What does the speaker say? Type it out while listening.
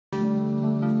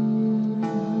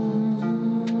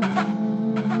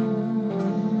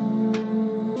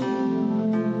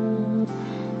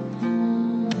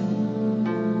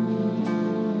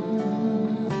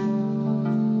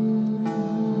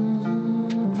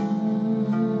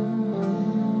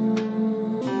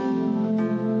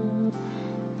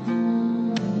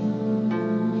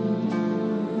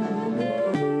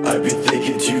I've been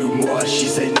thinking too much, she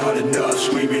say not enough.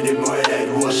 Screaming in my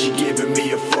head while she giving me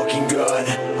a fucking gun.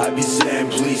 I be saying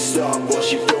please stop while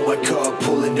she fill my cup,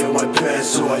 pulling down my pants,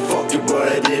 so I fucked her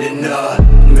but I didn't.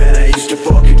 Man, I used to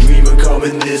fucking dream of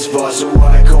coming this far, so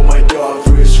I called my dog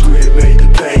for a script, made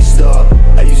the pain stop.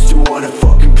 I used to want a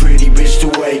fucking pretty bitch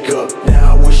to wake up.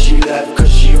 Now I wish she left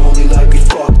cause she only like me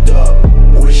fucked up.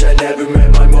 Wish I never met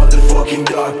my motherfucking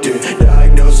doctor.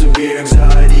 Diagnosed severe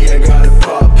anxiety, I gotta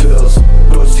pop pills.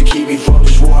 Supposed to keep me from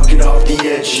just walking off the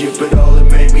edge shit, but all it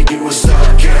made me do was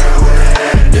stop caring when I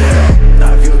ended.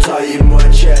 I feel tight in my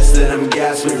chest and I'm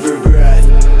gasping for breath.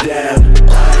 Damn,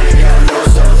 I ain't got no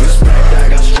self-respect. I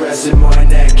got stress in my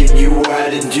neck and you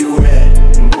added to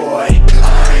it. Boy,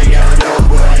 I ain't got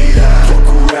nobody to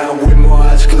fuck around with my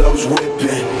eyes closed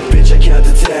whipping. Bitch, I count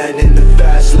to 10 in the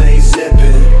fast lane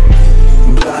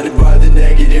zipping. Blinded by the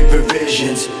negative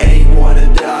revisions. Ain't wanna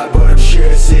die but I'm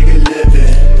sure sick of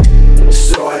living.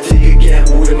 So I think again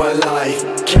with my life.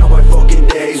 Count my fucking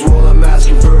days while I'm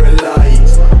asking for a light.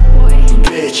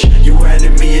 Bitch, you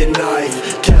handed me a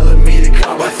knife, telling me to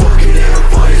calm my fucking air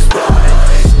upon your spine.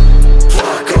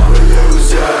 Fuck, I'm a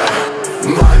loser.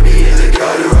 Mind me in the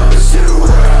gutter, I'm a sewer.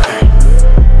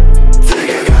 Think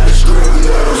I gotta screw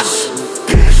loose.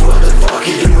 Bitch, what the fuck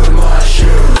you do in my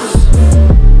shoes?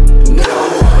 No,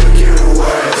 I'ma do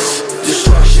worse.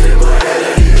 Destruction in my head,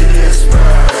 I need to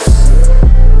disperse.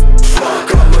 Fuck,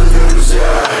 I'm a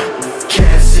loser.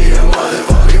 Can't see a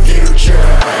motherfucking future.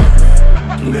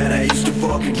 Man, I used to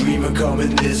fucking dream of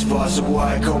coming this far, so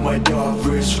I called my dog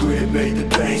for a script, made the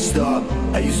pain stop.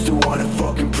 I used to want a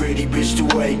fucking pretty bitch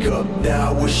to wake up. Now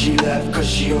I wish she left cause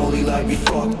she only like me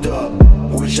fucked up.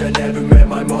 Wish I never met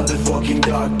my motherfucking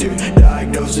doctor.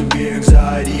 Diagnosed severe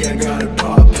anxiety, I gotta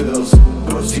pop pills.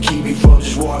 Supposed to keep me from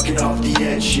just walking off the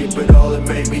edge shit, but all it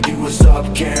made me do was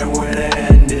stop caring when I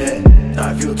ended.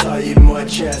 I feel tight in my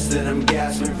chest and I'm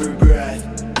gasping for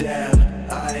breath. Damn,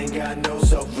 I ain't got no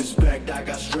self-respect. I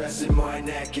got stress in my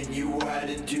neck and you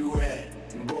added to it.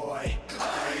 Boy,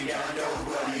 I ain't got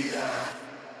nobody to